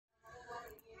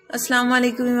Assalamu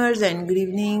alaikum viewers and good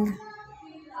evening.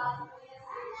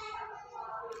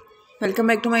 Welcome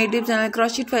back to my YouTube channel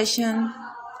Crochet Fashion.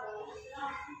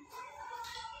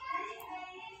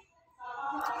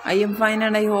 I am fine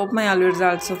and I hope my viewers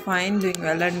are also fine, doing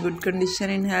well and good condition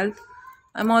in health.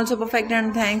 I'm also perfect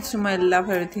and thanks to my Allah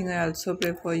for everything. I also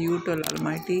pray for you to Allah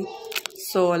Almighty.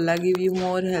 So Allah give you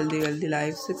more healthy, wealthy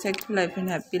life, successful life and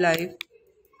happy life.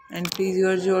 And please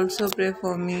yours also pray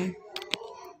for me.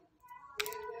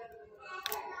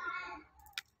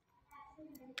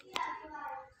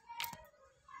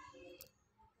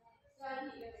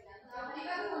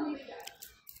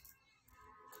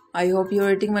 I hope you are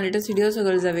waiting my latest video, so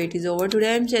girls, the wait is over.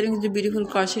 Today I am sharing with you beautiful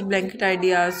crochet blanket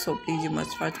ideas, so please you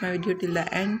must watch my video till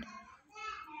the end.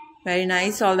 Very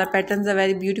nice, all the patterns are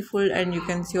very beautiful and you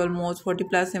can see almost 40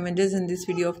 plus images in this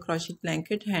video of crochet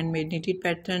blanket, handmade knitted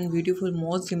pattern, beautiful,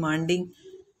 most demanding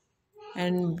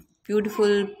and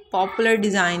beautiful popular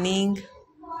designing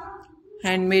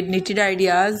handmade knitted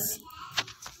ideas.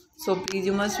 So please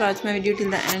you must watch my video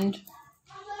till the end.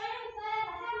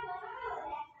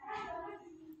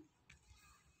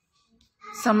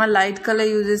 Some are light color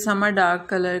uses, some are dark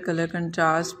color, color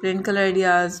contrast, plain color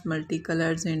ideas,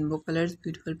 multicolors, rainbow colors,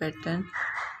 beautiful pattern,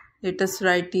 latest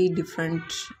variety, different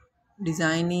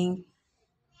designing.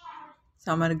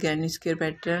 Some are garnish care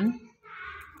pattern.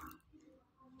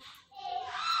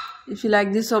 If you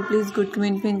like this, so please good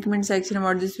comment in comment section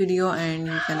about this video, and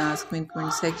you can ask me in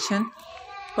comment section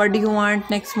what do you want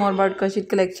next more about crochet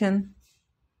collection.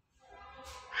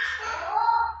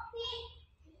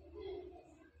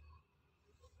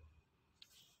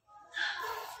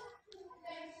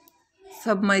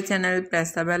 Sub my channel,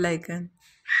 press the bell icon.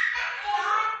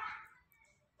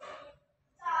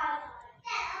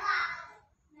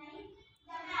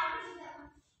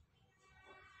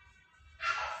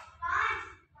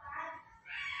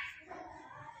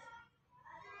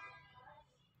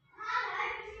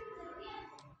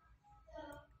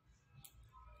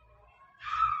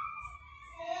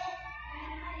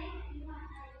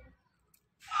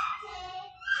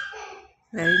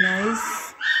 Very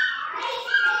nice,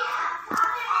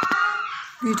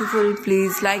 beautiful.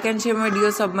 Please like and share my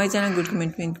videos, sub my channel, good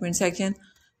comment in comment section.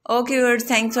 Okay viewers,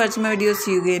 thanks for watching my video.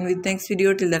 See you again with next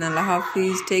video. Till then, Allah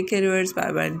Hafiz. Take care viewers,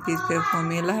 bye bye, and please pray for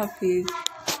me. Allah Hafiz.